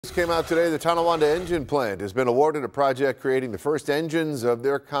This came out today. The Tonawanda engine plant has been awarded a project creating the first engines of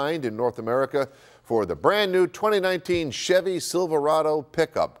their kind in North America for the brand new 2019 Chevy Silverado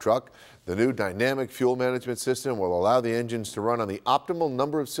pickup truck. The new dynamic fuel management system will allow the engines to run on the optimal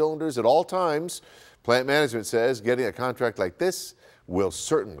number of cylinders at all times. Plant management says getting a contract like this will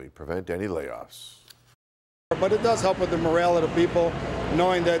certainly prevent any layoffs. But it does help with the morale of the people,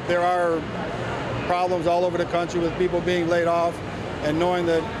 knowing that there are problems all over the country with people being laid off, and knowing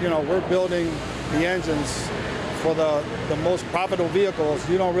that, we're building the engines for the most profitable vehicles.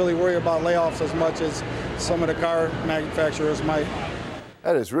 You don't really worry about layoffs as much as some of the car manufacturers might.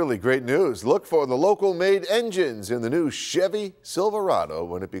 That is really great news. Look for the local made engines in the new Chevy Silverado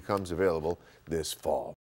when it becomes available this fall.